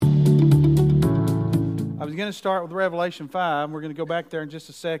going to start with Revelation 5. We're going to go back there in just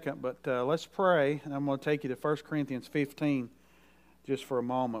a second, but let's pray, and I'm going to take you to 1 Corinthians 15 just for a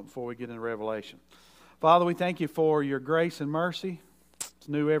moment before we get into Revelation. Father, we thank you for your grace and mercy. It's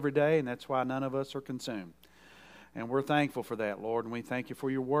new every day, and that's why none of us are consumed. And we're thankful for that, Lord, and we thank you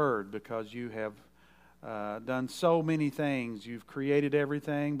for your word because you have done so many things. You've created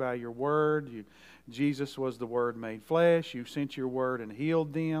everything by your word. Jesus was the Word made flesh. You sent your word and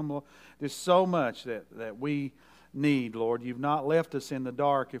healed them. Lord, there's so much that we need, Lord. You've not left us in the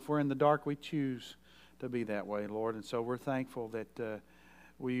dark. If we're in the dark, we choose to be that way, Lord. And so we're thankful that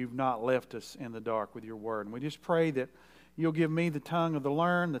you've not left us in the dark with your word. And we just pray that you'll give me the tongue of the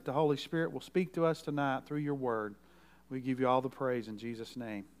learned, that the Holy Spirit will speak to us tonight through your word. We give you all the praise in Jesus'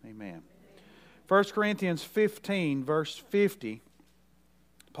 name. Amen. 1 Corinthians 15, verse 50,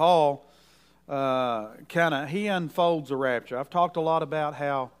 Paul he unfolds the rapture. I've talked a lot about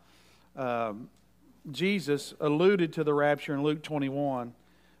how Jesus alluded to the rapture in Luke 21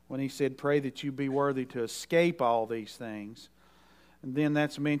 when he said, pray that you be worthy to escape all these things. And then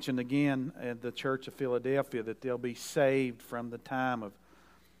that's mentioned again at the Church of Philadelphia, that they'll be saved from the time of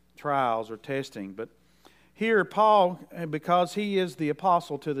trials or testing. But here Paul, because he is the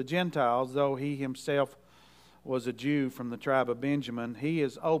apostle to the Gentiles, though he himself was a Jew from the tribe of Benjamin, he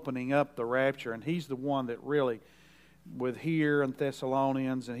is opening up the rapture, and he's the one that really, with here and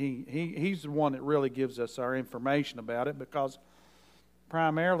Thessalonians, and he's the one that really gives us our information about it, because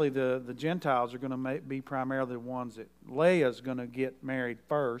primarily the Gentiles are going to be primarily the ones that Leah's going to get married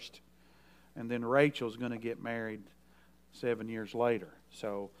first, and then Rachel's going to get married 7 years later.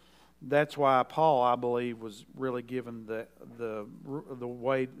 So that's why Paul, I believe, was really given the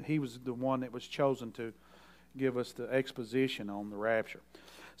way, he was the one that was chosen to give us the exposition on the rapture. It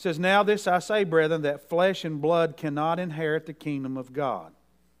says, now this I say, brethren, that flesh and blood cannot inherit the kingdom of God,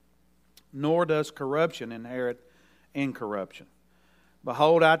 nor does corruption inherit incorruption.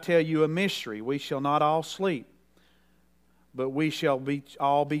 Behold, I tell you a mystery. We shall not all sleep, but we shall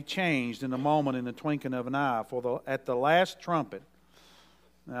all be changed in a moment, in the twinkling of an eye. For at the last trumpet,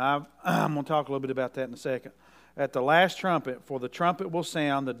 now I'm going to talk a little bit about that in a second. At the last trumpet, for the trumpet will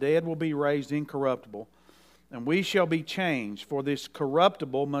sound, the dead will be raised incorruptible, and we shall be changed. For this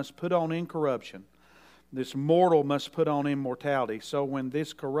corruptible must put on incorruption, this mortal must put on immortality. So when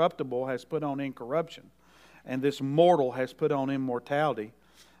this corruptible has put on incorruption, and this mortal has put on immortality,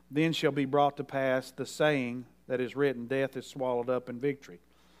 then shall be brought to pass the saying that is written, death is swallowed up in victory.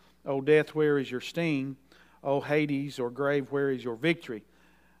 O death, where is your sting? O Hades, or grave, where is your victory?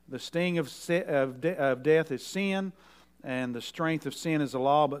 The sting of death is sin, and the strength of sin is the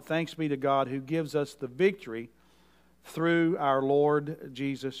law. But thanks be to God who gives us the victory through our Lord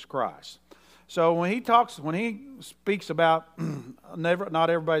Jesus Christ. So when he speaks about not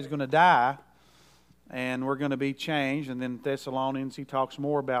everybody's going to die, and we're going to be changed, and then Thessalonians, he talks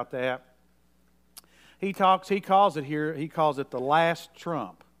more about that. He calls it the last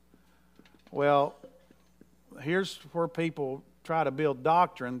trump. Well, here's where people try to build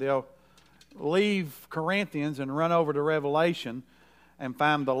doctrine. They'll leave Corinthians and run over to Revelation and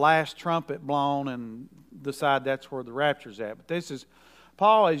find the last trumpet blown and decide that's where the rapture's at. But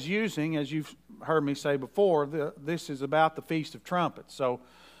Paul is using, as you've heard me say before, this is about the Feast of Trumpets. So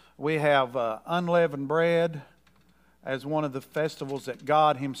we have unleavened bread as one of the festivals that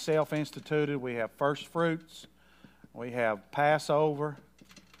God himself instituted. We have first fruits, we have Passover,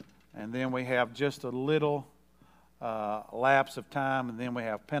 and then we have just a little lapse of time, and then we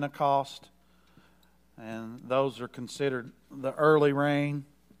have Pentecost, and those are considered the early rain.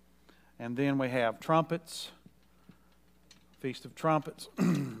 And then we have trumpets, Feast of Trumpets.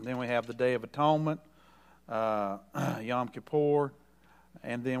 Then we have the Day of Atonement, Yom Kippur,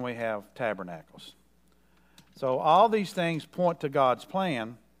 and then we have Tabernacles. So all these things point to God's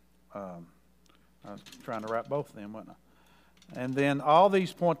plan. I was trying to write both of them, wasn't I? And then all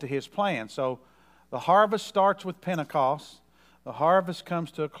these point to His plan. So the harvest starts with Pentecost. The harvest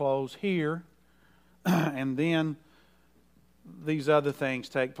comes to a close here. And then these other things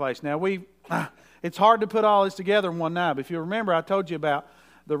take place. Now, it's hard to put all this together in one night. But if you remember, I told you about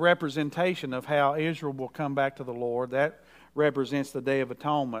the representation of how Israel will come back to the Lord. That represents the Day of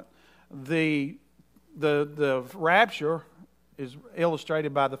Atonement. The rapture is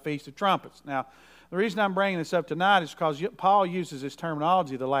illustrated by the Feast of Trumpets. Now, the reason I'm bringing this up tonight is because Paul uses this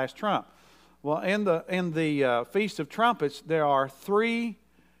terminology, the last trump. Well, in the Feast of Trumpets, there are 3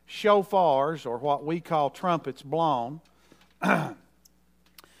 shofars, or what we call trumpets, blown.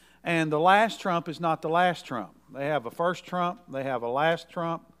 And the last trump is not the last trump. They have a first trump, they have a last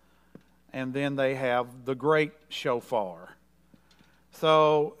trump, and then they have the great shofar.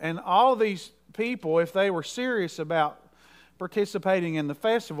 So, and all of these people, if they were serious about participating in the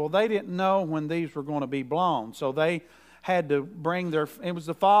festival, they didn't know when these were going to be blown. So they had to it was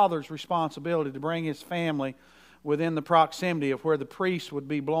the father's responsibility to bring his family within the proximity of where the priest would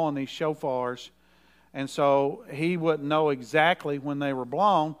be blowing these shofars. And so he wouldn't know exactly when they were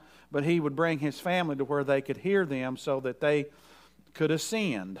blown, but he would bring his family to where they could hear them so that they could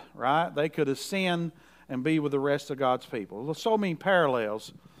ascend, right? They could ascend and be with the rest of God's people. There's so many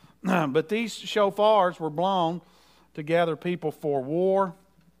parallels. But these shofars were blown to gather people for war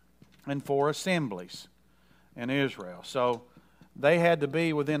and for assemblies in Israel. So they had to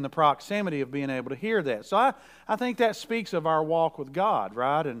be within the proximity of being able to hear that. So I think that speaks of our walk with God,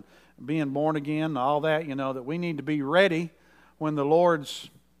 right? And being born again and all that, that we need to be ready when the Lord's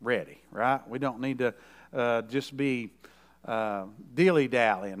ready, right? We don't need to just be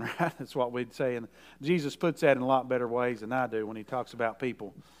dilly-dallying, right? That's what we'd say. And Jesus puts that in a lot better ways than I do when he talks about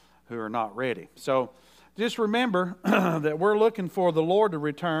people who are not ready. So just remember that we're looking for the Lord to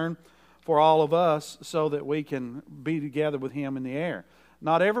return for all of us so that we can be together with him in the air.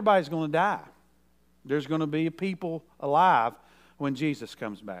 Not everybody's going to die. There's going to be people alive when Jesus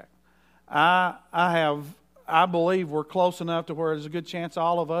comes back. I believe we're close enough to where there's a good chance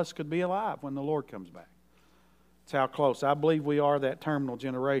all of us could be alive when the Lord comes back. That's how close. I believe we are that terminal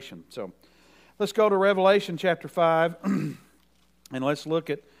generation. So let's go to Revelation chapter 5 and let's look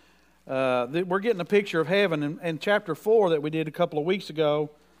at we're getting a picture of heaven. In chapter 4 that we did a couple of weeks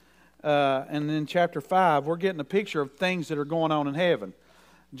ago, and in chapter 5, we're getting a picture of things that are going on in heaven.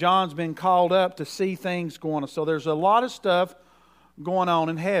 John's been called up to see things going on. So there's a lot of stuff going on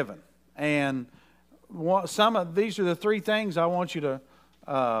in heaven. And these are the three things I want you to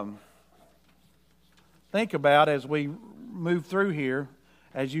think about as we move through here.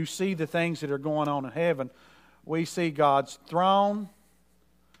 As you see the things that are going on in heaven, we see God's throne.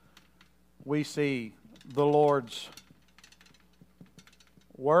 We see the Lord's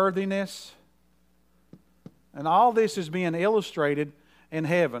worthiness. And all this is being illustrated in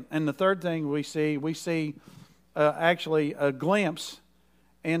heaven. And the third thing we see actually a glimpse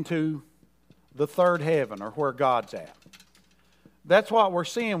into the third heaven, or where God's at. That's what we're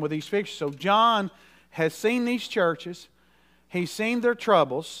seeing with these pictures. So John has seen these churches. He's seen their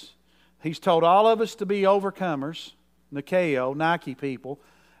troubles. He's told all of us to be overcomers, Nikeo, Nike people,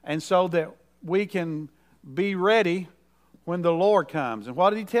 and so that we can be ready when the Lord comes. And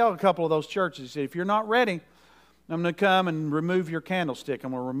what did he tell a couple of those churches? He said, if you're not ready, I'm going to come and remove your candlestick.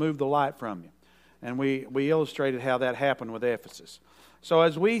 I'm going to remove the light from you. And we illustrated how that happened with Ephesus. So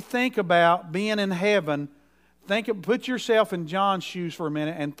as we think about being in heaven, put yourself in John's shoes for a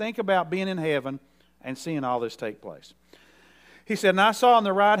minute and think about being in heaven and seeing all this take place. He said, and I saw in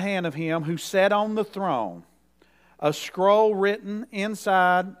the right hand of him who sat on the throne a scroll written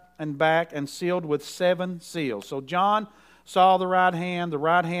inside and back and sealed with 7 seals. So John saw the right hand. The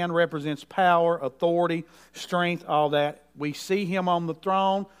right hand represents power, authority, strength, all that. We see him on the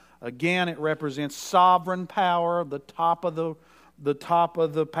throne. Again, it represents sovereign power, the top of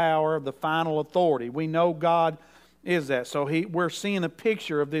the power, the final authority. We know God is that. So we're seeing a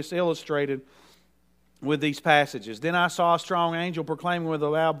picture of this illustrated with these passages. Then I saw a strong angel proclaiming with a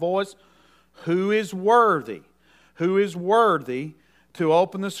loud voice, who is worthy? Who is worthy to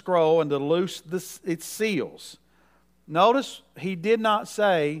open the scroll and to loose its seals? Notice he did not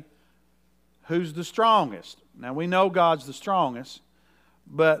say who's the strongest. Now we know God's the strongest,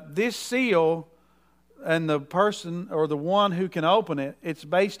 but this seal and the person or the one who can open it, it's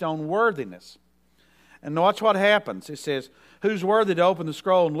based on worthiness. And watch what happens. It says, who's worthy to open the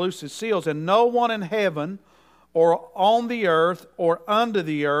scroll and loose its seals? And no one in heaven or on the earth or under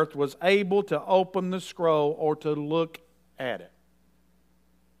the earth was able to open the scroll or to look at it.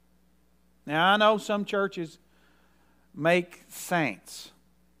 Now I know some churches make saints,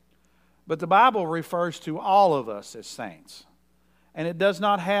 but the Bible refers to all of us as saints. And it does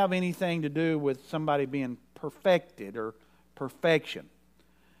not have anything to do with somebody being perfected or perfection.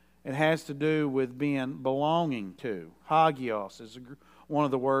 It has to do with being belonging to. Hagios is one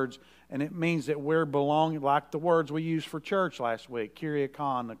of the words, and it means that we're belonging, like the words we used for church last week,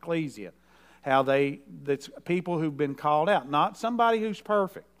 Kyriakon, ecclesia. That's people who've been called out, not somebody who's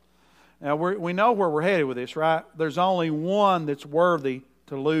perfect. Now, we know where we're headed with this, right? There's only one that's worthy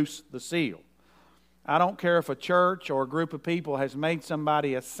to loose the seal. I don't care if a church or a group of people has made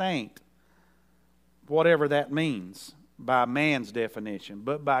somebody a saint, whatever that means by man's definition.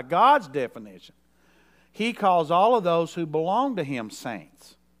 But by God's definition, He calls all of those who belong to Him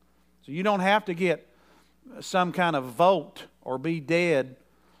saints. So you don't have to get some kind of vote or be dead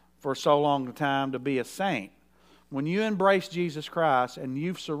for so long a time to be a saint. when you embrace Jesus Christ and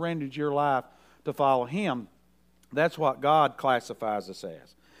you've surrendered your life to follow Him, that's what God classifies us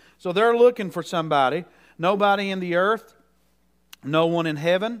as. So they're looking for somebody. Nobody in the earth, no one in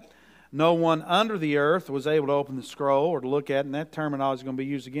heaven, no one under the earth was able to open the scroll or to look at it, and that terminology is going to be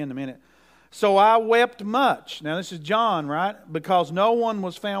used again in a minute. So I wept much. Now this is John, right? Because no one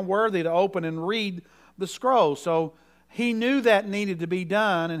was found worthy to open and read the scroll. So he knew that needed to be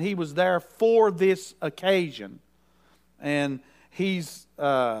done, and he was there for this occasion. And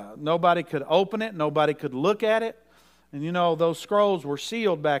nobody could open it, nobody could look at it. And you know, those scrolls were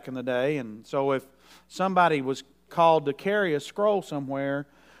sealed back in the day, and so if somebody was called to carry a scroll somewhere,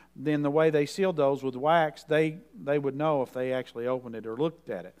 then the way they sealed those with wax, they would know if they actually opened it or looked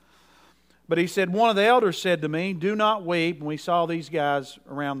at it. But he said, one of the elders said to me, do not weep. And we saw these guys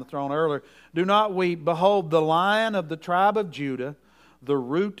around the throne earlier. Do not weep. Behold, the Lion of the tribe of Judah, the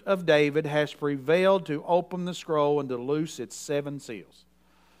Root of David, has prevailed to open the scroll and to loose its 7 seals.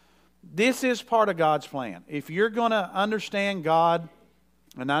 This is part of God's plan. If you're going to understand God,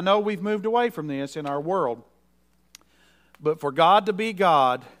 and I know we've moved away from this in our world, but for God to be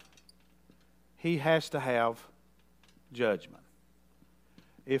God, He has to have judgment.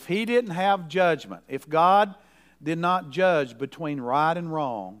 If He didn't have judgment, if God did not judge between right and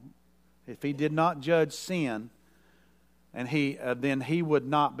wrong, if He did not judge sin, and then He would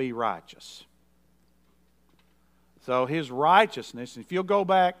not be righteous. So His righteousness, if you'll go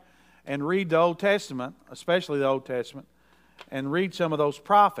back and read the Old Testament, especially the Old Testament, and read some of those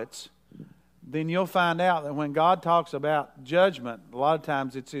prophets, then you'll find out that when God talks about judgment, a lot of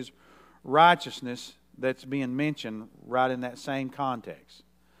times it's His righteousness that's being mentioned right in that same context.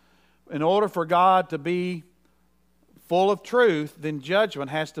 In order for God to be full of truth, then judgment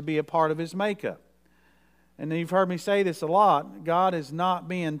has to be a part of His makeup. And you've heard me say this a lot. God is not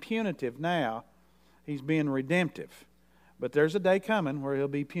being punitive now. He's being redemptive. But there's a day coming where He'll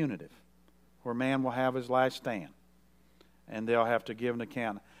be punitive, where man will have his last stand, and they'll have to give an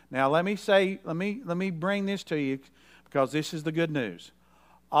account. Now let me bring this to you, because this is the good news.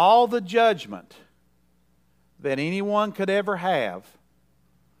 All the judgment that anyone could ever have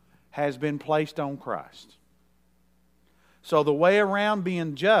has been placed on Christ. So the way around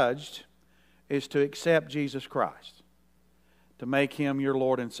being judged is to accept Jesus Christ, to make Him your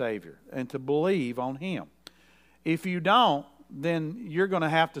Lord and Savior, and to believe on Him. If you don't, then you're going to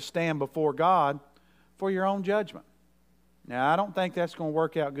have to stand before God for your own judgment. Now, I don't think that's going to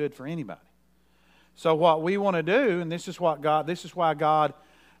work out good for anybody. So what we want to do, and this is why God,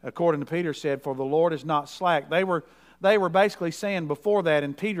 according to Peter, said, "For the Lord is not slack." They were basically saying before that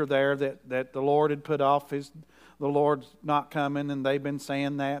in Peter there that the Lord had put off the Lord's not coming, and they've been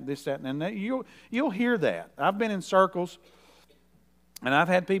saying that, this, that, and that. You'll hear that. I've been in circles, and I've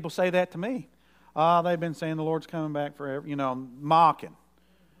had people say that to me. They've been saying the Lord's coming back forever, mocking.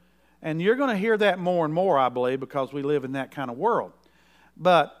 And you're going to hear that more and more, I believe, because we live in that kind of world.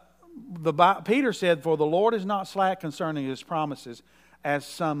 But Peter said, "For the Lord is not slack concerning His promises, as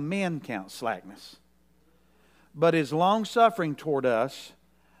some men count slackness, but is long-suffering toward us,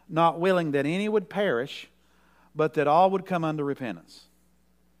 not willing that any would perish, but that all would come unto repentance."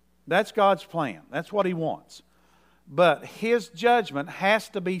 That's God's plan. That's what He wants. But His judgment has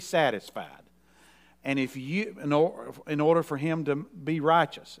to be satisfied. And if in order for Him to be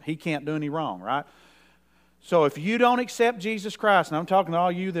righteous, He can't do any wrong, right? So if you don't accept Jesus Christ, and I'm talking to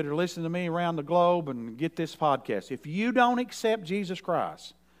all you that are listening to me around the globe and get this podcast, if you don't accept Jesus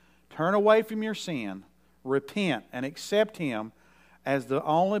Christ, turn away from your sin, repent, and accept Him as the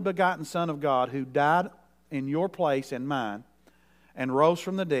only begotten Son of God who died in your place and mine and rose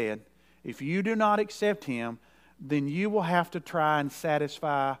from the dead, if you do not accept Him, then you will have to try and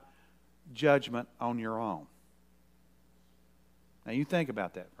satisfy judgment on your own. Now you think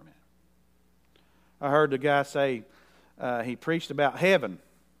about that for a minute. I heard the guy say, he preached about heaven,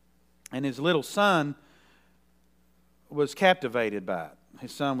 and his little son was captivated by it.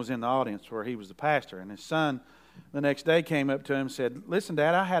 His son was in the audience where he was the pastor, and his son the next day came up to him and said, "Listen,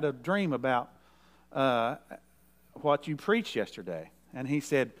 Dad, I had a dream about what you preached yesterday." And he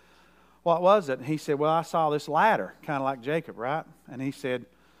said, "What was it?" And he said, "Well, I saw this ladder, kind of like Jacob, right?" And he said,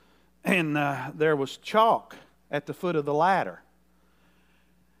 and there was chalk at the foot of the ladder.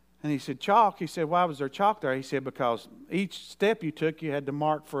 And he said, "Chalk?" He said, "Why was there chalk there?" He said, "Because each step you took, you had to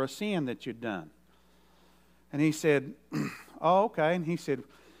mark for a sin that you'd done." And he said, "Oh, okay." And he said,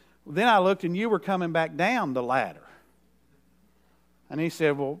 "Then I looked and you were coming back down the ladder." And he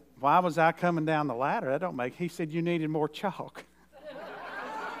said, "Well, why was I coming down the ladder? That don't make..." He said, "You needed more chalk."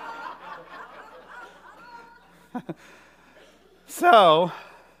 So,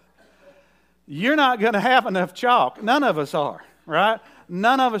 you're not going to have enough chalk. None of us are, right?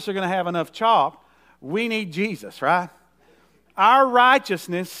 None of us are going to have enough chalk. We need Jesus, right? Our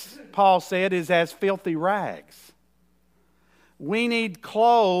righteousness, Paul said, is as filthy rags. We need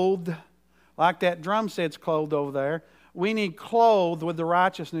clothed, like that drum set's clothed over there. We need clothed with the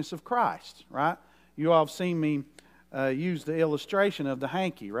righteousness of Christ, right? You all have seen me use the illustration of the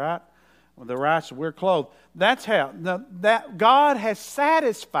hanky, right? With the righteous, we're clothed. That's how that God has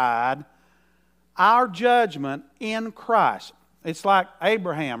satisfied our judgment in Christ. It's like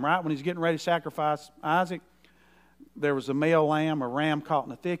Abraham, right? When he's getting ready to sacrifice Isaac, there was a male lamb, a ram caught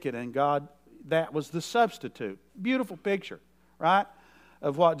in a thicket, and God, that was the substitute. Beautiful picture, right?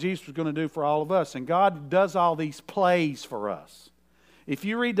 Of what Jesus was going to do for all of us. And God does all these plays for us. If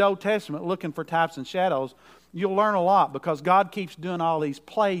you read the Old Testament looking for types and shadows, you'll learn a lot because God keeps doing all these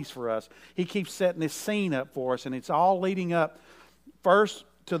plays for us. He keeps setting this scene up for us, and it's all leading up first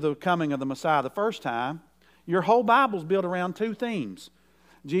to the coming of the Messiah the first time. Your whole Bible's built around two themes.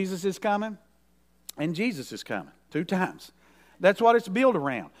 Jesus is coming and Jesus is coming. 2 times. That's what it's built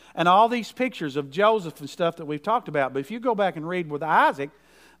around. And all these pictures of Joseph and stuff that we've talked about. But if you go back and read with Isaac,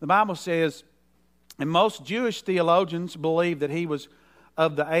 the Bible says, and most Jewish theologians believe that he was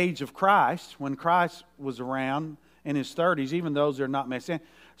of the age of Christ, when Christ was around in his 30s, even those that are not Messianic.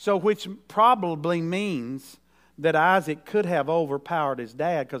 So which probably means that Isaac could have overpowered his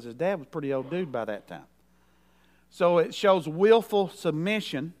dad, because his dad was a pretty old dude by that time. So it shows willful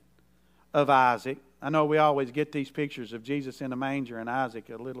submission of Isaac. I know we always get these pictures of Jesus in a manger and Isaac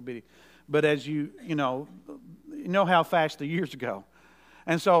a little bit, but as you know how fast the years go.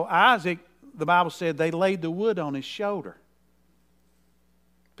 And so Isaac, the Bible said, they laid the wood on his shoulder.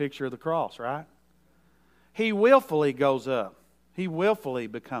 Picture of the cross, right? He willfully goes up. He willfully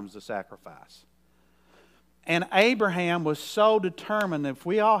becomes the sacrifice. And Abraham was so determined, if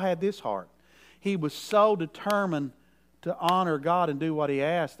we all had this heart, he was so determined to honor God and do what he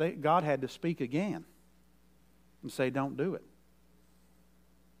asked, God had to speak again and say, don't do it.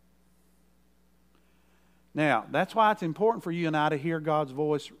 Now, that's why it's important for you and I to hear God's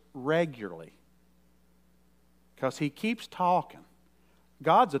voice regularly. Because he keeps talking.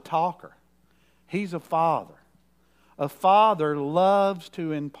 God's a talker. He's a father. A father loves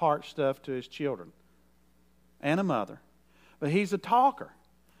to impart stuff to his children. And a mother. But he's a talker.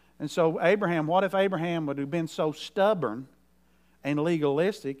 And so Abraham, what if Abraham would have been so stubborn and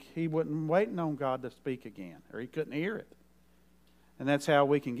legalistic, he wouldn't waiting on God to speak again, or he couldn't hear it. And that's how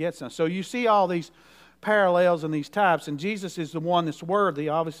we can get some. So you see all these parallels and these types, and Jesus is the one that's worthy.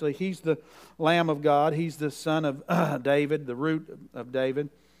 Obviously, he's the Lamb of God. He's the son of David, the root of David.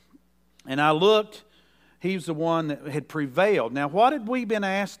 And I looked, he's the one that had prevailed. Now, what had we been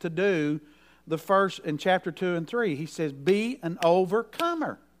asked to do the first in chapter 2 and 3? He says, be an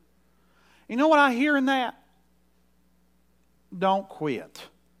overcomer. You know what I hear in that? Don't quit.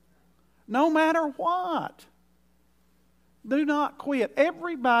 No matter what. Do not quit.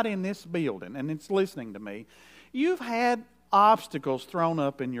 Everybody in this building, and it's listening to me, you've had obstacles thrown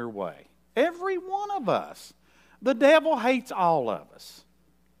up in your way. Every one of us. The devil hates all of us.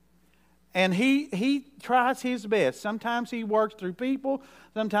 And he tries his best. Sometimes he works through people.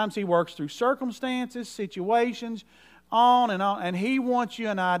 Sometimes he works through circumstances, situations, on. And he wants you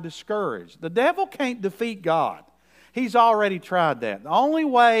and I discouraged. The devil can't defeat God. He's already tried that. The only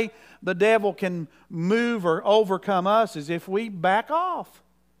way the devil can move or overcome us is if we back off.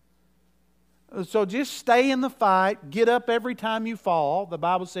 So just stay in the fight. Get up every time you fall. The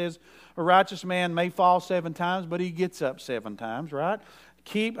Bible says a righteous man may fall 7 times, but he gets up 7 times, right?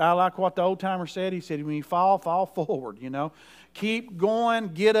 I like what the old timer said. He said, when you fall forward, Keep going,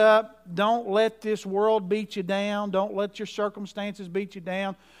 get up. Don't let this world beat you down. Don't let your circumstances beat you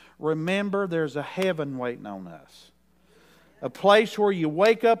down. Remember, there's a heaven waiting on us. A place where you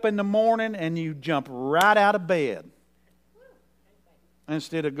wake up in the morning and you jump right out of bed.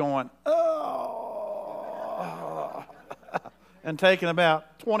 Instead of going, oh, and taking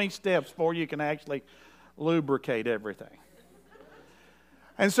about 20 steps before you can actually lubricate everything.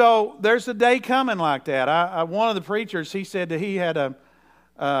 And so there's a day coming like that. One of the preachers, he said that he had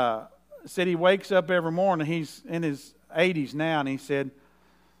said he wakes up every morning. He's in his 80s now, and he said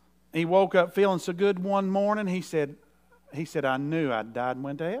he woke up feeling so good one morning. He said, I knew I'd died and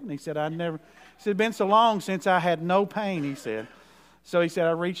went to heaven. He said, it's been so long since I had no pain, he said. So he said,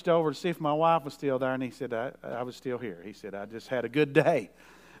 I reached over to see if my wife was still there, and he said, I was still here. He said, I just had a good day.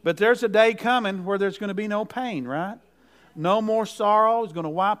 But there's a day coming where there's going to be no pain, right? No more sorrow. He's going to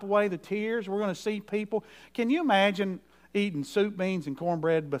wipe away the tears. We're going to see people. Can you imagine eating soup, beans, and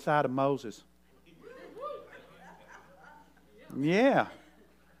cornbread beside of Moses? Yeah.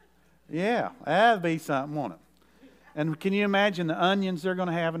 Yeah, that'd be something, won't it? And can you imagine the onions they're going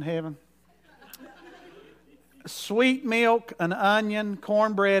to have in heaven? Sweet milk, an onion,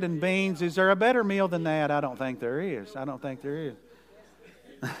 cornbread, and beans. Is there a better meal than that? I don't think there is. I don't think there is.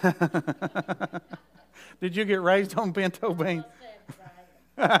 Did you get raised on pinto beans?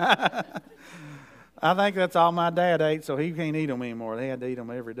 I think that's all my dad ate, so he can't eat them anymore. They had to eat them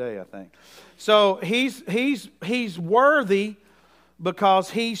every day, I think. So he's worthy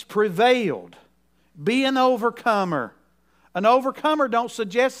because he's prevailed. Be an overcomer. An overcomer don't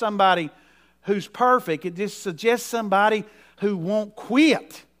suggest somebody who's perfect. It just suggests somebody who won't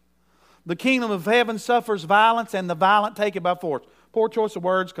quit. The kingdom of heaven suffers violence, and the violent take it by force. Poor choice of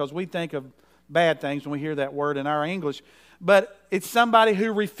words, because we think of bad things when we hear that word in our English. But it's somebody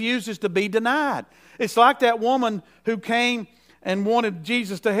who refuses to be denied. It's like that woman who came and wanted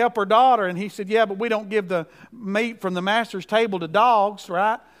Jesus to help her daughter, and he said, yeah, but we don't give the meat from the master's table to dogs,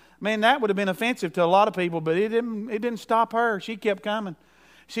 right? Man, that would have been offensive to a lot of people, but it didn't stop her. She kept coming.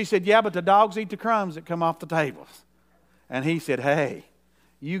 She said, yeah, but the dogs eat the crumbs that come off the tables. And he said, hey,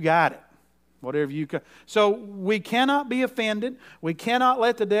 you got it. Whatever you can. So we cannot be offended. We cannot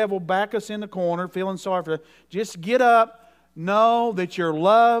let the devil back us in the corner feeling sorry for us. Just get up. Know that you're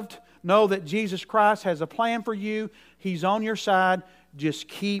loved. Know that Jesus Christ has a plan for you. He's on your side. Just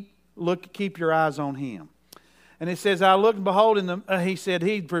keep your eyes on Him. And it says, I looked and behold, he said,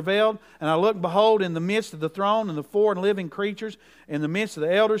 he prevailed. And I looked and behold, in the midst of the throne and the four living creatures, in the midst of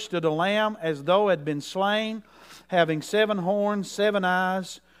the elders stood a lamb as though it had been slain, having 7 horns, 7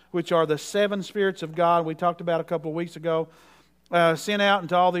 eyes, which are the 7 spirits of God we talked about a couple of weeks ago, sent out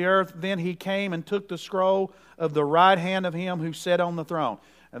into all the earth. Then he came and took the scroll of the right hand of him who sat on the throne.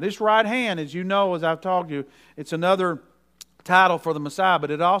 Now this right hand, as you know, as I've talked to you, it's another title for the Messiah,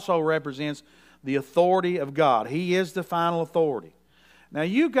 but it also represents the authority of God. He is the final authority. Now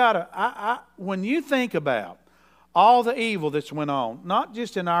you got to, when you think about all the evil that's went on, not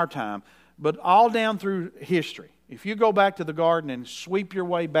just in our time, but all down through history. If you go back to the garden and sweep your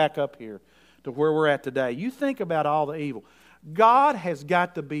way back up here to where we're at today, you think about all the evil. God has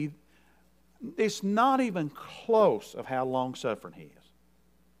got to be, it's not even close of how long-suffering He is.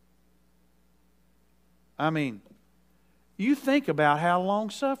 I mean, you think about how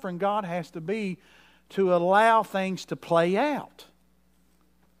long-suffering God has to be to allow things to play out.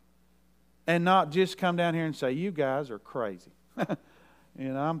 And not just come down here and say, you guys are crazy.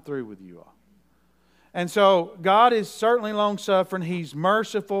 I'm through with you all. And so God is certainly long-suffering. He's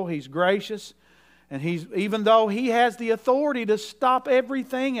merciful. He's gracious. And even though He has the authority to stop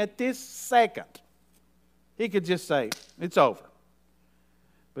everything at this second, He could just say, it's over.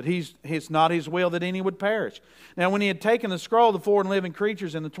 But it's not His will that any would perish. Now when He had taken the scroll, the 4 living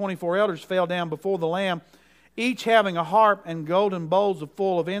creatures and the 24 elders fell down before the Lamb, each having a harp and golden bowls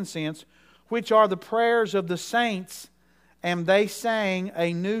full of incense, which are the prayers of the saints, and they sang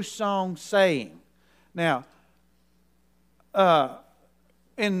a new song, saying. Now,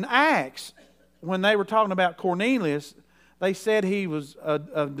 in Acts, when they were talking about Cornelius, they said he was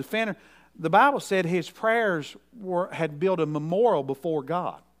a defender. The Bible said his prayers had built a memorial before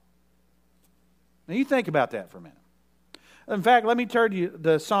God. Now you think about that for a minute. In fact, let me turn you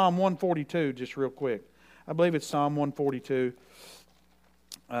to Psalm 142 just real quick. I believe it's Psalm 142.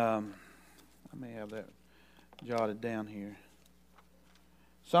 I may have that jotted down here.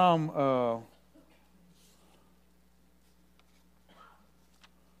 Psalm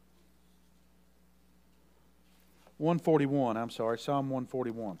 141. I'm sorry, Psalm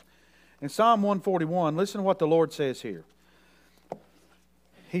 141. In Psalm 141, listen to what the Lord says here.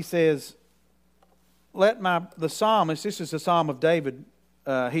 He says, the psalmist, this is the Psalm of David,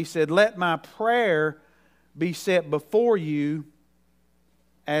 he said, let my prayer be set before you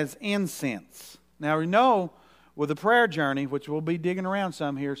as incense. Now we know with the prayer journey, which we'll be digging around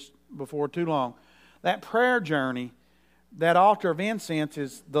some here before too long, that prayer journey, that altar of incense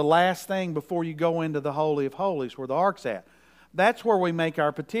is the last thing before you go into the Holy of Holies where the ark's at. That's where we make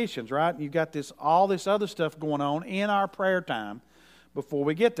our petitions, right? You've got all this other stuff going on in our prayer time before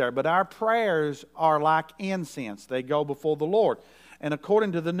we get there. But our prayers are like incense. They go before the Lord. And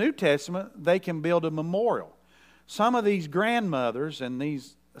according to the New Testament, they can build a memorial. Some of these grandmothers and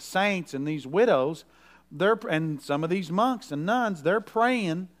these saints and these widows, and some of these monks and nuns, they're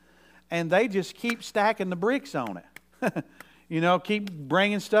praying and they just keep stacking the bricks on it. Keep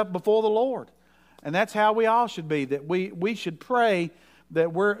bringing stuff before the Lord. And that's how we all should be, that we should pray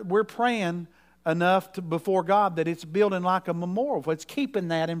that we're praying enough before God that it's building like a memorial. It's keeping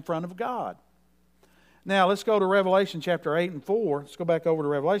that in front of God. Now let's go to Revelation chapter 8 and 4. Let's go back over to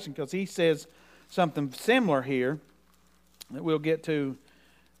Revelation because he says something similar here that we'll get to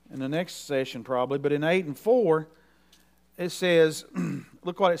in the next session probably, but in 8 and 4, it says,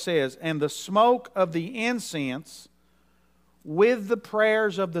 look what it says, and the smoke of the incense with the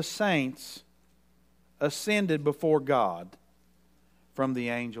prayers of the saints ascended before God from the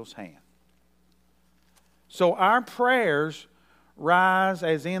angel's hand. So our prayers rise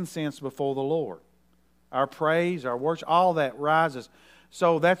as incense before the Lord. Our praise, our worship, all that rises.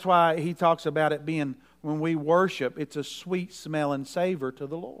 So that's why he talks about it being, when we worship, it's a sweet smell and savor to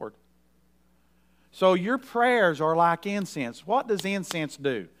the Lord. So your prayers are like incense. What does incense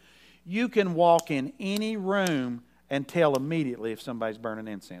do? You can walk in any room and tell immediately if somebody's burning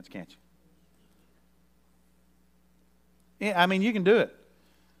incense, can't you? Yeah, I mean, you can do it.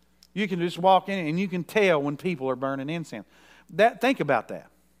 You can just walk in and you can tell when people are burning incense. Think about that.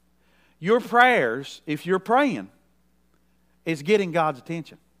 Your prayers, if you're praying, is getting God's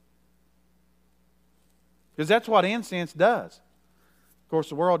attention. Because that's what incense does. Of course,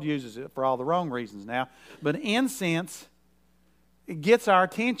 the world uses it for all the wrong reasons now. But incense, it gets our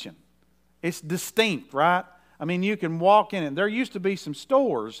attention. It's distinct, right? I mean, you can walk in, and there used to be some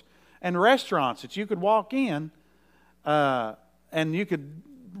stores and restaurants that you could walk in and you could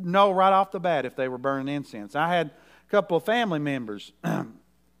know right off the bat if they were burning incense. I had a couple of family members.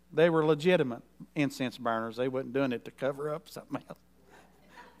 They were legitimate incense burners. They wasn't doing it to cover up something else.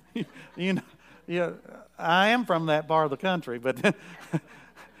 I am from that part of the country, but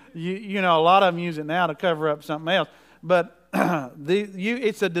you know, a lot of them use it now to cover up something else. But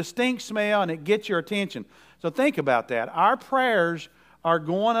it's a distinct smell and it gets your attention. So think about that. Our prayers are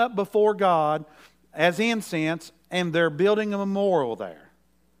going up before God as incense, and they're building a memorial there.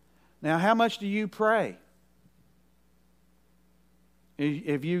 Now, how much do you pray?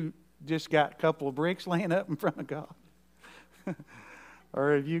 Have you just got a couple of bricks laying up in front of God?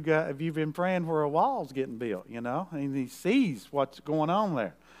 Or have you been praying where a wall's getting built, you know? And he sees what's going on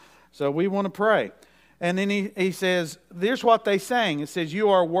there. So we want to pray. And then he says, here's what they sang. It says, you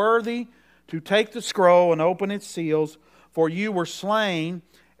are worthy to take the scroll and open its seals, for you were slain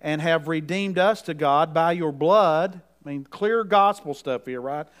and have redeemed us to God by your blood. I mean, clear gospel stuff here,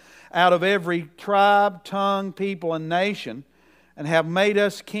 right? Out of every tribe, tongue, people, and nation, and have made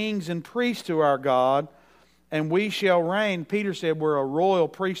us kings and priests to our God, and we shall reign. Peter said we're a royal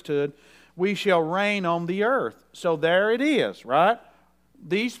priesthood. We shall reign on the earth. So there it is, right?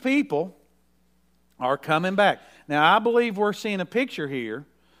 These people are coming back. Now, I believe we're seeing a picture here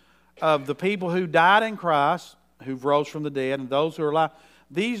of the people who died in Christ, who've rose from the dead, and those who are alive.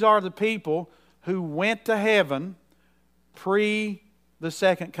 These are the people who went to heaven pre the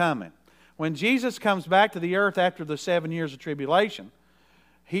second coming. When Jesus comes back to the earth after the 7 years of tribulation,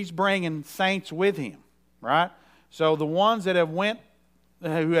 He's bringing saints with Him, right? So the ones that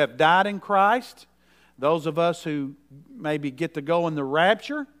who have died in Christ, those of us who maybe get to go in the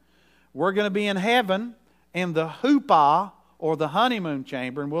rapture, we're going to be in heaven in the chuppah, or the honeymoon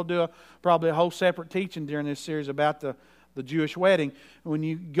chamber, and we'll do probably a whole separate teaching during this series about the Jewish wedding. When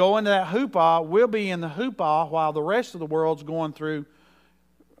you go into that chuppah, we'll be in the chuppah while the rest of the world's going through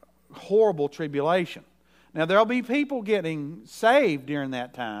horrible tribulation. Now, there'll be people getting saved during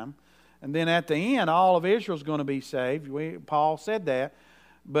that time, and then at the end, all of Israel's going to be saved. Paul said that,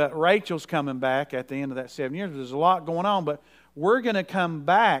 but Rachel's coming back at the end of that 7 years. There's a lot going on, but we're going to come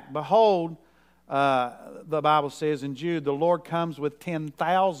back. Behold, the Bible says in Jude, the Lord comes with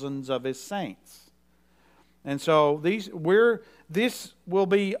 10,000s of His saints. And so this will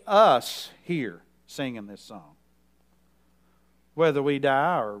be us here singing this song. Whether we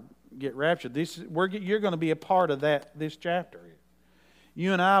die or get raptured, you're going to be a part of this chapter here.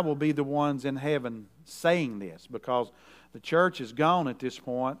 You and I will be the ones in heaven saying this, because the church is gone at this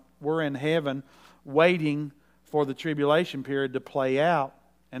point. We're in heaven waiting for the tribulation period to play out,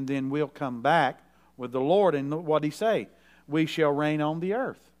 and then we'll come back with the Lord. And what did He say? We shall reign on the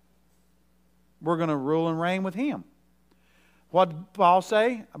earth. We're going to rule and reign with Him. What did Paul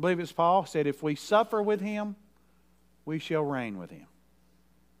say? I believe it's Paul said, if we suffer with Him, we shall reign with Him.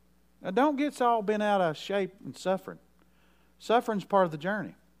 Now, don't get all bent out of shape and suffering. Suffering's part of the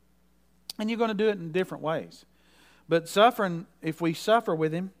journey. And you're going to do it in different ways. But suffering, if we suffer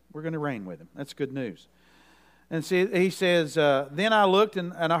with Him, we're going to reign with Him. That's good news. And see, he says, then I looked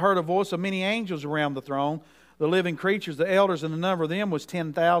and I heard a voice of many angels around the throne, the living creatures, the elders, and the number of them was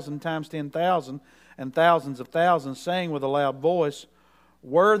 10,000 times 10,000, and thousands of thousands, saying with a loud voice,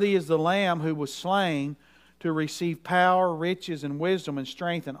 worthy is the Lamb who was slain to receive power, riches, and wisdom, and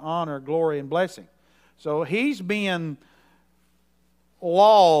strength, and honor, glory, and blessing. So He's being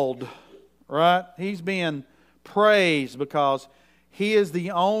lauded, right? He's being praised because He is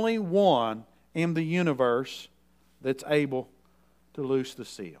the only one in the universe that's able to loose the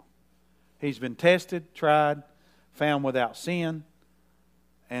seal. He's been tested, tried, found without sin,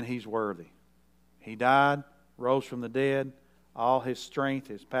 and He's worthy. He died, rose from the dead, all His strength,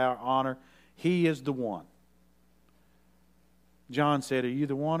 His power, honor. He is the one. John said, "Are you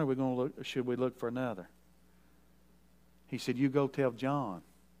the one, or should we look for another?" He said, "You go tell John."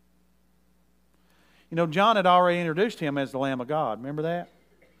 You know, John had already introduced Him as the Lamb of God. Remember that?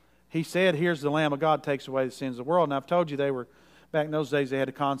 He said, "Here's the Lamb of God, takes away the sins of the world." And I've told you back in those days, they had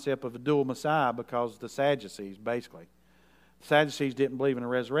a concept of a dual Messiah because the Sadducees, basically. The Sadducees didn't believe in a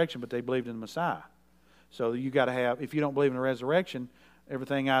resurrection, but they believed in the Messiah. So you got to have, if you don't believe in a resurrection,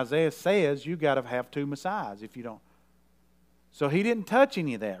 everything Isaiah says, you got to have two Messiahs if you don't. So He didn't touch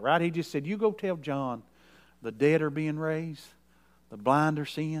any of that, right? He just said, "You go tell John, the dead are being raised, the blind are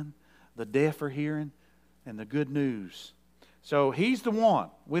seeing, the deaf are hearing, and the good news." So He's the one.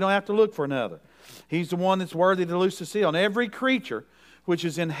 We don't have to look for another. He's the one that's worthy to loose the seal. And every creature which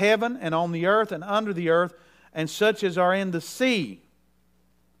is in heaven and on the earth and under the earth, and such as are in the sea.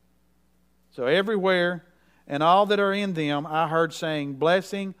 So everywhere, and all that are in them, I heard saying,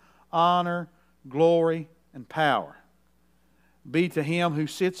 "Blessing, honor, glory, and power be to Him who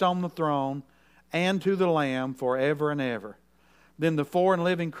sits on the throne and to the Lamb forever and ever." Then the four and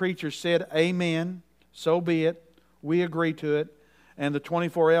living creatures said, "Amen, so be it. We agree to it." And the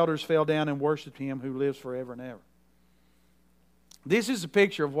 24 elders fell down and worshipped Him who lives forever and ever. This is a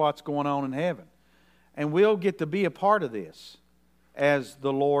picture of what's going on in heaven. And we'll get to be a part of this as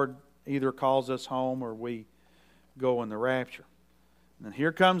the Lord either calls us home or we go in the rapture. And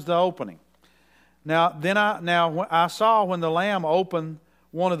here comes the opening. Now I saw when the Lamb opened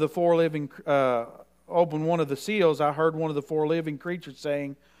one of the seals, I heard one of the four living creatures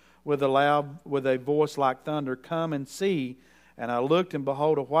saying with a voice like thunder, "Come and see." And I looked, and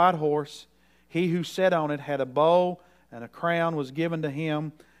behold, a white horse. He who sat on it had a bow, and a crown was given to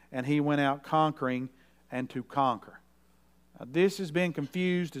him, and he went out conquering and to conquer. Now, this has been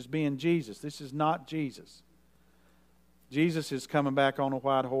confused as being Jesus. This is not Jesus. Jesus is coming back on a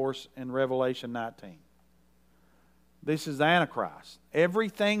white horse in Revelation 19. This is the Antichrist.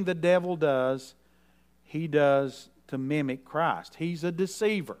 Everything the devil does, he does to mimic Christ. He's a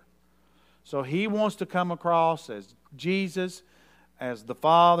deceiver. So he wants to come across as Jesus, as the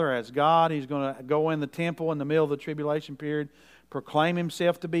Father, as God. He's going to go in the temple in the middle of the tribulation period, proclaim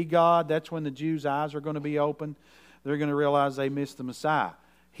Himself to be God. That's when the Jews' eyes are going to be opened. They're going to realize they missed the Messiah.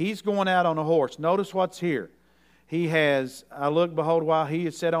 He's going out on a horse. Notice what's here. I looked, behold, while he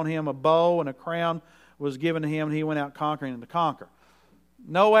had set on him a bow, and a crown was given to him, and he went out conquering and to conquer.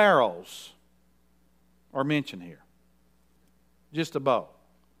 No arrows are mentioned here. Just a bow.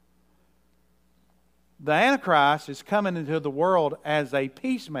 The Antichrist is coming into the world as a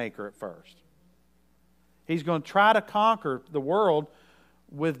peacemaker at first. He's going to try to conquer the world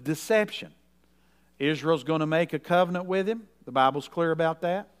with deception. Israel's going to make a covenant with him. The Bible's clear about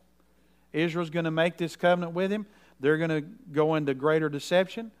that. Israel's going to make this covenant with him. They're going to go into greater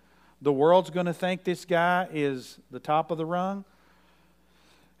deception. The world's going to think this guy is the top of the rung.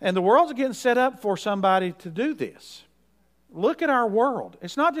 And the world's getting set up for somebody to do this. Look at our world.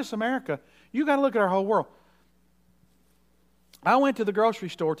 It's not just America. You got to look at our whole world. I went to the grocery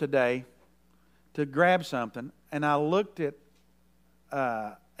store today to grab something, and I looked at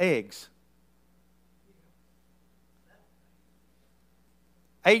eggs.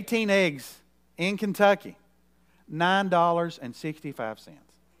 18 eggs in Kentucky, $9.65.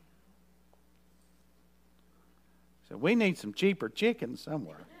 So we need some cheaper chicken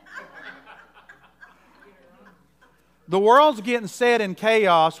somewhere. The world's getting set in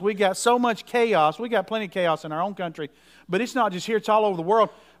chaos. We got so much chaos. We got plenty of chaos in our own country. But it's not just here. It's all over the world.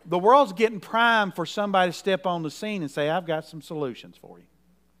 The world's getting primed for somebody to step on the scene and say, "I've got some solutions for you."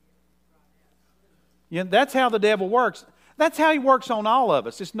 Yeah, that's how the devil works. That's how he works on all of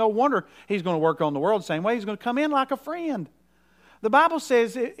us. It's no wonder he's going to work on the world the same way. He's going to come in like a friend. The Bible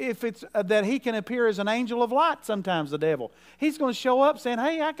says if it's that he can appear as an angel of light sometimes, the devil. He's going to show up saying,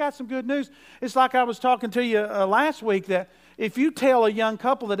 "Hey, I got some good news." It's like I was talking to you last week that if you tell a young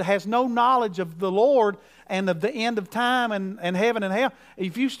couple that has no knowledge of the Lord and of the end of time and heaven and hell,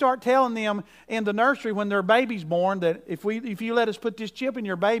 if you start telling them in the nursery when their baby's born that if you let us put this chip in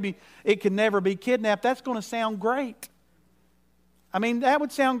your baby, it can never be kidnapped, that's going to sound great. I mean, that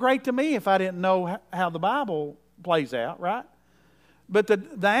would sound great to me if I didn't know how the Bible plays out, right? But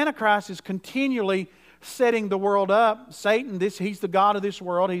the Antichrist is continually setting the world up. Satan, he's the god of this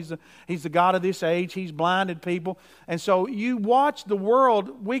world. He's the god of this age. He's blinded people. And so you watch the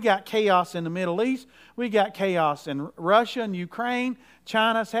world. We got chaos in the Middle East. We got chaos in Russia and Ukraine.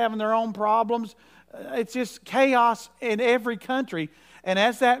 China's having their own problems. It's just chaos in every country. And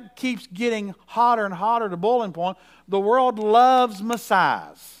as that keeps getting hotter and hotter to boiling point, the world loves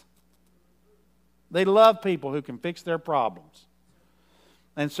messiahs. They love people who can fix their problems.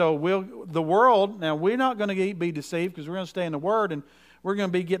 And so the world, now we're not going to be deceived because we're going to stay in the Word and we're going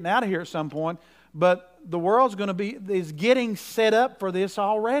to be getting out of here at some point. But the world's is getting set up for this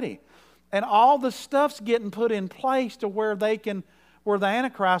already. And all the stuff's getting put in place to where the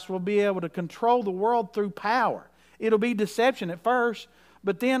Antichrist will be able to control the world through power. It'll be deception at first,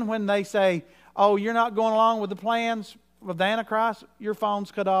 but then when they say, oh, you're not going along with the plans of the Antichrist, your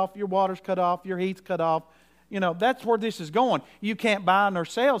phone's cut off, your water's cut off, your heat's cut off. That's where this is going. You can't buy nor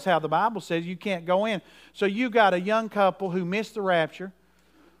sell, how the Bible says. You can't go in. So you got a young couple who missed the rapture,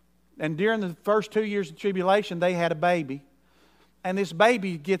 and during the first 2 years of tribulation, they had a baby. And this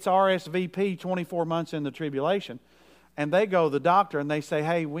baby gets RSVP 24 months in the tribulation. And they go to the doctor and they say,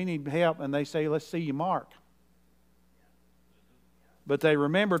 hey, we need help. And they say, let's see you mark. But they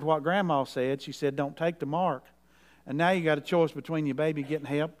remembered what Grandma said. She said, don't take the mark. And now you got a choice between your baby getting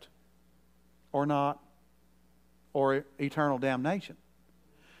helped or not, or eternal damnation.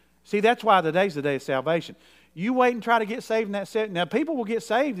 See, that's why today's the day of salvation. You wait and try to get saved in that set. Now, people will get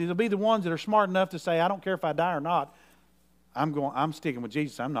saved. It'll be the ones that are smart enough to say, I don't care if I die or not. I'm sticking with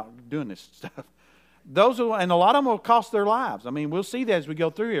Jesus. I'm not doing this stuff. And a lot of them will cost their lives. I mean, we'll see that as we go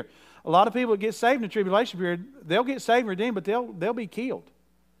through here. A lot of people that get saved in the tribulation period, they'll get saved and redeemed, but they'll be killed.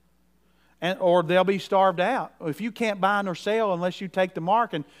 Or they'll be starved out. If you can't buy nor sell unless you take the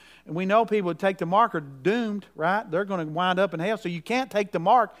mark, and we know people that take the mark are doomed, right? They're going to wind up in hell. So you can't take the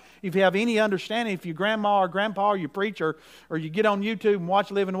mark if you have any understanding. If your grandma or grandpa or you preach or you get on YouTube and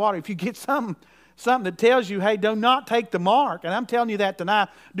watch Living Water, if you get something that tells you, hey, do not take the mark. And I'm telling you that tonight.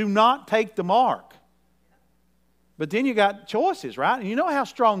 Do not take the mark. But then you got choices, right? And you know how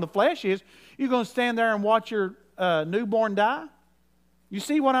strong the flesh is. You're going to stand there and watch your newborn die? You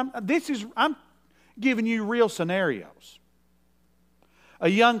see what I'm giving you real scenarios. A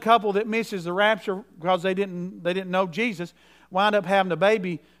young couple that misses the rapture because they didn't know Jesus wind up having a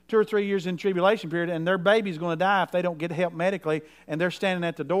baby 2 or 3 years in tribulation period, and their baby's going to die if they don't get help medically, and they're standing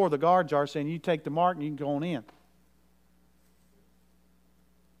at the door, the guards are saying, you take the mark and you can go on in.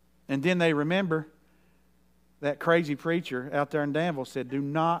 And then they remember that crazy preacher out there in Danville said, do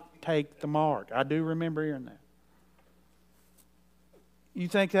not take the mark. I do remember hearing that. You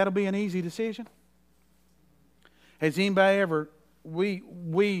think that'll be an easy decision? Has anybody ever...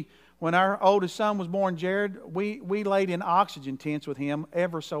 when our oldest son was born, Jared, we laid in oxygen tents with him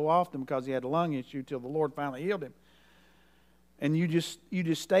ever so often because he had a lung issue till the Lord finally healed him. And you just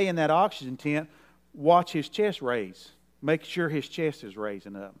stay in that oxygen tent, watch his chest raise, make sure his chest is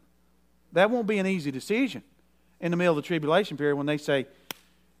raising up. That won't be an easy decision in the middle of the tribulation period when they say,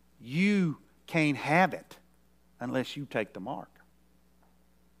 you can't have it unless you take the mark.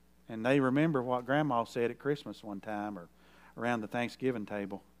 And they remember what Grandma said at Christmas one time or around the Thanksgiving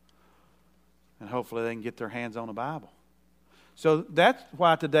table. And hopefully they can get their hands on a Bible. So that's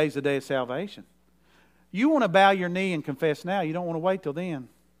why today's the day of salvation. You want to bow your knee and confess now. You don't want to wait till then.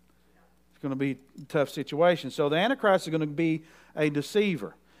 It's going to be a tough situation. So the Antichrist is going to be a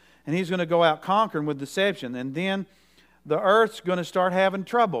deceiver. And he's going to go out conquering with deception. And then the earth's going to start having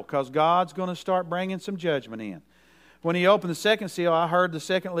trouble because God's going to start bringing some judgment in. When he opened the second seal, I heard the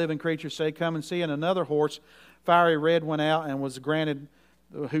second living creature say, come and see. And another horse, fiery red, went out and was granted,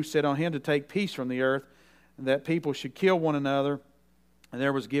 who said on him to take peace from the earth, and that people should kill one another. And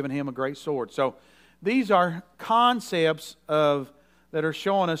there was given him a great sword. So these are concepts that are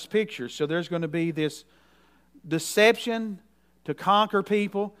showing us pictures. So there's going to be this deception to conquer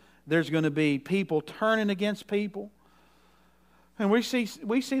people. There's going to be people turning against people. And we see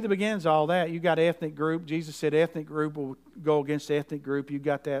the beginnings of all that. You got ethnic group. Jesus said ethnic group will go against ethnic group. You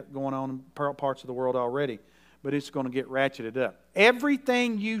got that going on in parts of the world already. But it's going to get ratcheted up.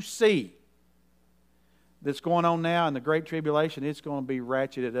 Everything you see that's going on now in the Great Tribulation, it's going to be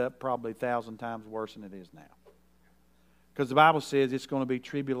ratcheted up probably 1,000 times worse than it is now. Because the Bible says it's going to be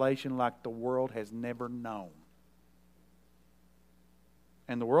tribulation like the world has never known.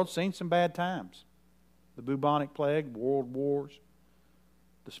 And the world's seen some bad times. The bubonic plague, world wars,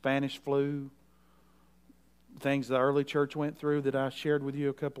 the Spanish flu, things the early church went through that I shared with you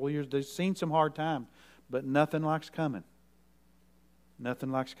a couple of years. They've seen some hard times, but nothing like's coming.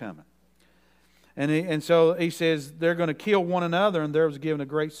 Nothing like's coming. And so he says they're going to kill one another, and there was given a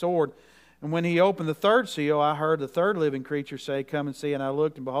great sword. And when he opened the third seal, I heard the third living creature say, come and see. And I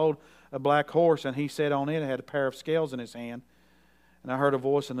looked, and behold, a black horse, and he sat on it, and had a pair of scales in his hand. And I heard a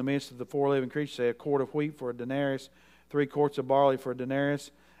voice in the midst of the four living creatures say, a quart of wheat for a denarius, 3 quarts of barley for a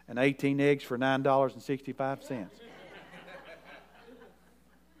denarius, and 18 eggs for $9.65.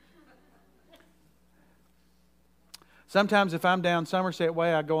 Sometimes if I'm down Somerset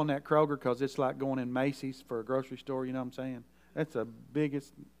Way, I go in that Kroger because it's like going in Macy's for a grocery store, you know what I'm saying? That's the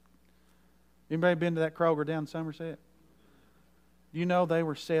biggest. Anybody been to that Kroger down in Somerset? You know they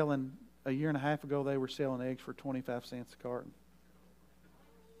were selling, a year and a half ago, they were selling eggs for 25 cents a carton.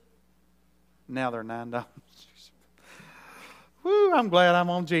 Now they're $9. Woo, I'm glad I'm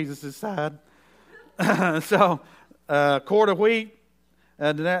on Jesus' side. So, quart of wheat,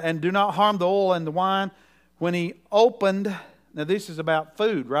 and do not harm the oil and the wine. When he opened, now this is about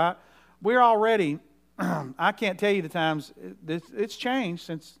food, right? We're already, I can't tell you the times, it's changed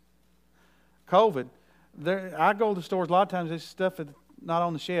since COVID. I go to the stores, a lot of times there's stuff that's not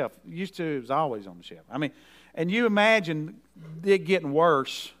on the shelf. Used to, it was always on the shelf. I mean, and you imagine it getting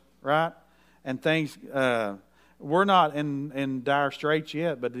worse, right? And things, we're not in dire straits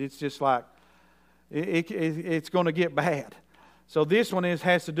yet, but it's just like, it's going to get bad. So this one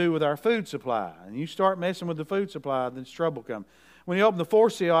has to do with our food supply. And you start messing with the food supply, then trouble comes. When he opened the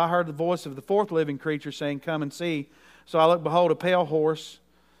fourth seal, I heard the voice of the fourth living creature saying, "Come and see." So I looked, behold, a pale horse,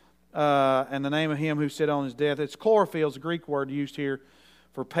 and the name of him who sat on his death. It's chlorophyll, is the Greek word used here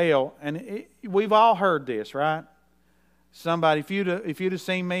for pale. And we've all heard this, right? Somebody, if you'd have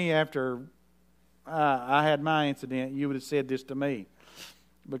seen me after I had my incident, you would have said this to me.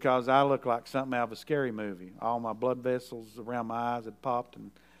 Because I look like something out of a scary movie. All my blood vessels around my eyes had popped,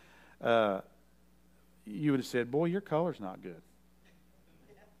 and you would have said, "Boy, your color's not good."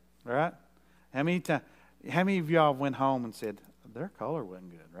 Right? How many of y'all went home and said, "Their color wasn't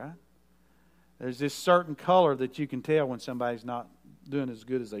good," right? There's this certain color that you can tell when somebody's not doing as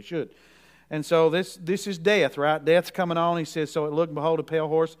good as they should. And so this is death, right? Death's coming on. He says, "So it looked, and behold, a pale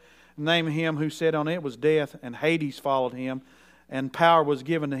horse. The name of him who sat on it was Death, and Hades followed him. And power was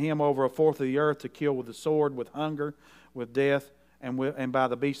given to him over a fourth of the earth to kill with the sword, with hunger, with death, and by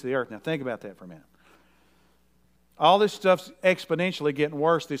the beasts of the earth." Now think about that for a minute. All this stuff's exponentially getting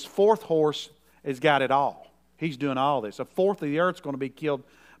worse. This fourth horse has got it all. He's doing all this. A fourth of the earth's going to be killed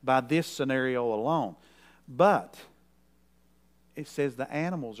by this scenario alone. But it says the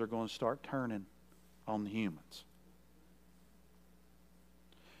animals are going to start turning on the humans.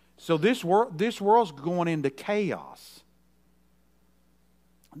 So this world's going into chaos.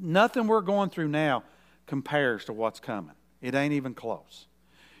 Nothing we're going through now compares to what's coming. It ain't even close.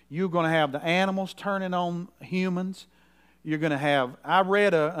 You're going to have the animals turning on humans. You're going to have... I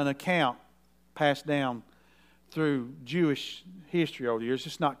read an account passed down through Jewish history over the years.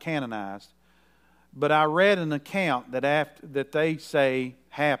 It's not canonized. But I read an account that they say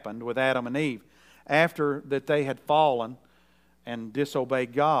happened with Adam and Eve. After that they had fallen and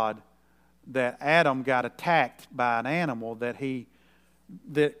disobeyed God, that Adam got attacked by an animal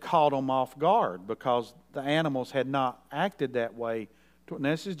that caught them off guard because the animals had not acted that way. Now,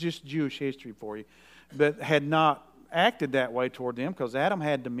 this is just Jewish history for you. But had not acted that way toward them because Adam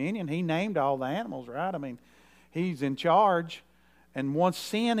had dominion. He named all the animals, right? I mean, he's in charge. And once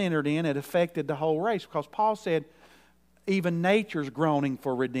sin entered in, it affected the whole race. Because Paul said, even nature's groaning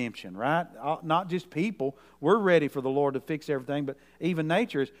for redemption, right? Not just people. We're ready for the Lord to fix everything, but even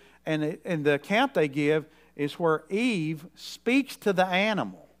nature is. And the account they give is where Eve speaks to the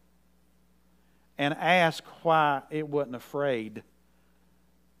animal and asks why it wasn't afraid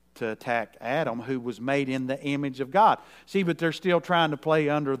to attack Adam, who was made in the image of God. See, but they're still trying to play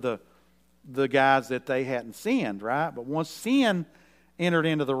under the guys that they hadn't sinned, right? But once sin entered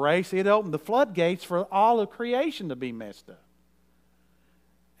into the race, it opened the floodgates for all of creation to be messed up.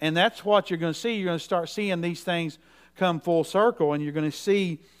 And that's what you're going to see. You're going to start seeing these things come full circle, and you're going to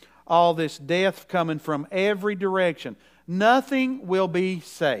see all this death coming from every direction. Nothing will be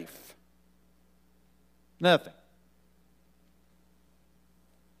safe. Nothing.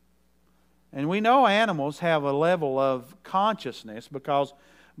 And we know animals have a level of consciousness because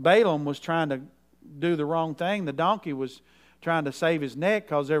Balaam was trying to do the wrong thing. The donkey was trying to save his neck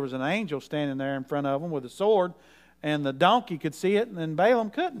because there was an angel standing there in front of him with a sword, and the donkey could see it and Balaam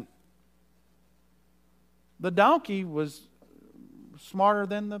couldn't. The donkey was smarter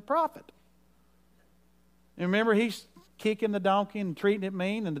than the prophet. And remember, he's kicking the donkey and treating it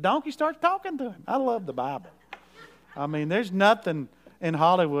mean, and the donkey starts talking to him. I love the Bible. I mean, there's nothing in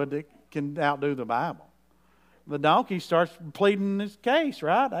Hollywood that can outdo the Bible. The donkey starts pleading his case,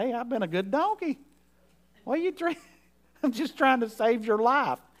 right? "Hey, I've been a good donkey. What are you trying? I'm just trying to save your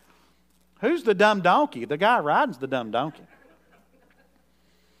life." Who's the dumb donkey? The guy riding's the dumb donkey.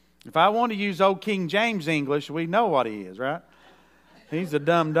 If I want to use old King James English, we know what he is, right? He's a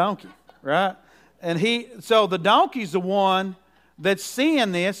dumb donkey, right? And so the donkey's the one that's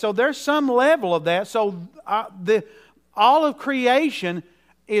seeing this. So there's some level of that. So all of creation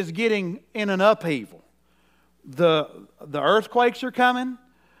is getting in an upheaval. The earthquakes are coming.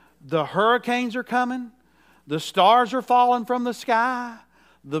 The hurricanes are coming. The stars are falling from the sky.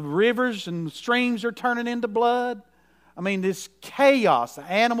 The rivers and streams are turning into blood. I mean, this chaos. The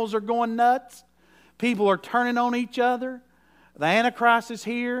animals are going nuts. People are turning on each other. The Antichrist is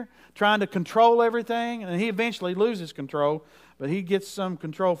here trying to control everything. And he eventually loses control. But he gets some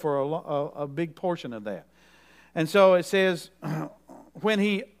control for a big portion of that. And so it says, when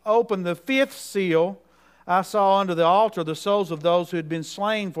he opened the fifth seal, I saw under the altar the souls of those who had been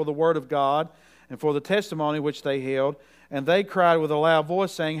slain for the word of God and for the testimony which they held. And they cried with a loud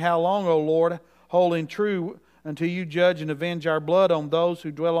voice, saying, How long, O Lord, holding true until you judge and avenge our blood on those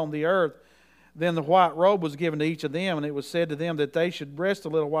who dwell on the earth? Then the white robe was given to each of them, and it was said to them that they should rest a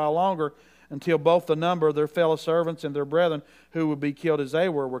little while longer until both the number of their fellow servants and their brethren who would be killed as they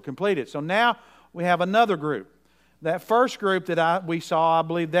were completed. So now we have another group. That first group that we saw, I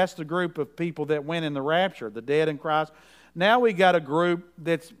believe that's the group of people that went in the rapture, the dead in Christ. Now we got a group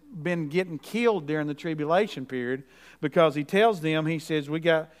that's been getting killed during the tribulation period, because he tells them, he says,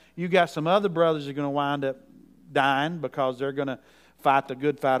 you got some other brothers that are going to wind up dying because they're going to fight the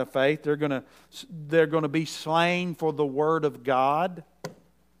good fight of faith. They're going to be slain for the word of God.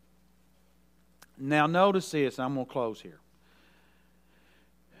 Now notice this, I'm going to close here.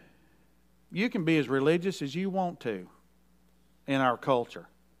 You can be as religious as you want to in our culture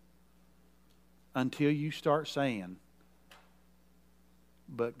until you start saying,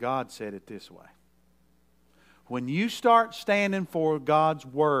 but God said it this way. When you start standing for God's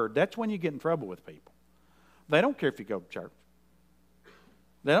word, that's when you get in trouble with people. They don't care if you go to church.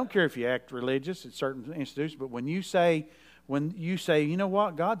 They don't care if you act religious at certain institutions, but when you say, you know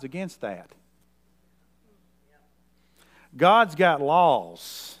what, God's against that. God's got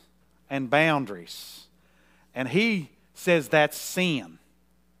laws and boundaries, and He says that's sin.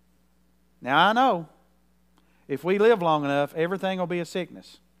 Now I know, if we live long enough, everything will be a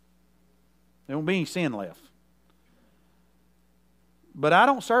sickness. There won't be any sin left. But I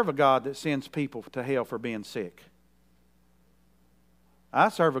don't serve a God that sends people to hell for being sick. I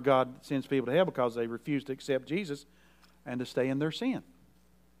serve a God that sends people to hell because they refuse to accept Jesus and to stay in their sin.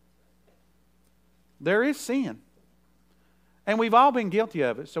 There is sin. And we've all been guilty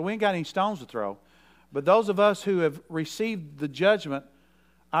of it, so we ain't got any stones to throw. But those of us who have received the judgment,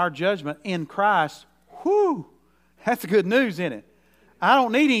 our judgment in Christ, whew, that's good news, isn't it? I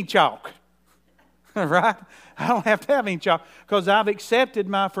don't need any chalk. Right? I don't have to have any chalk because I've accepted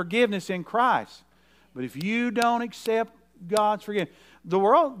my forgiveness in Christ. But if you don't accept God's forgiveness, the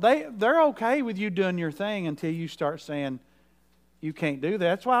world, they're okay with you doing your thing until you start saying you can't do that.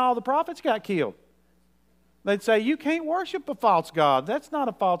 That's why all the prophets got killed. They'd say, you can't worship a false god. That's not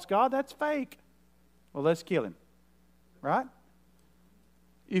a false god. That's fake. Well, let's kill him. Right?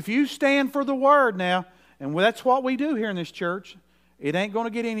 If you stand for the word now, and that's what we do here in this church, it ain't going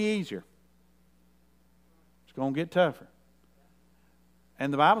to get any easier. It's going to get tougher.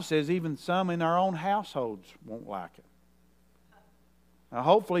 And the Bible says even some in our own households won't like it. Now,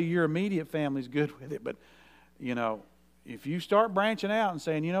 hopefully your immediate family's good with it, but, if you start branching out and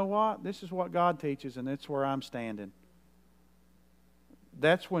saying, you know what, this is what God teaches and that's where I'm standing,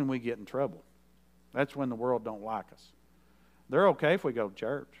 that's when we get in trouble. That's when the world don't like us. They're okay if we go to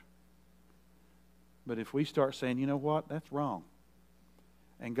church. But if we start saying, you know what, that's wrong,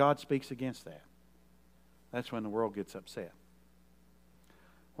 and God speaks against that, that's when the world gets upset.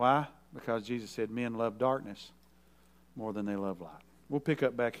 Why? Because Jesus said men love darkness more than they love light. We'll pick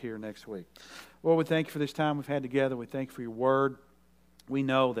up back here next week. Lord, we thank you for this time we've had together. We thank you for your word. We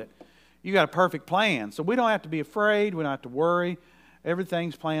know that you got a perfect plan, so we don't have to be afraid. We don't have to worry.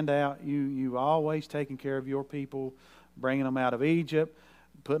 Everything's planned out. You always taking care of your people, bringing them out of Egypt,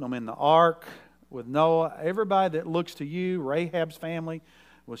 putting them in the ark with Noah. Everybody that looks to you, Rahab's family,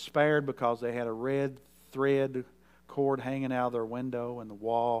 was spared because they had a red thread cord hanging out of their window and the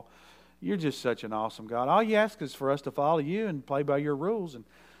wall. You're just such an awesome God. All you ask is for us to follow you and play by your rules. And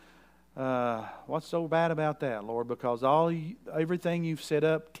what's so bad about that, Lord? Because everything you've set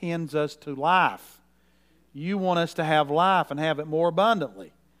up tends us to life. You want us to have life and have it more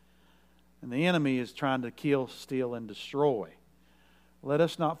abundantly. And the enemy is trying to kill, steal, and destroy. Let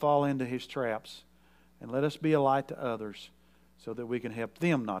us not fall into his traps. And let us be a light to others so that we can help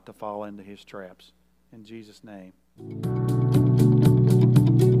them not to fall into his traps. In Jesus' name.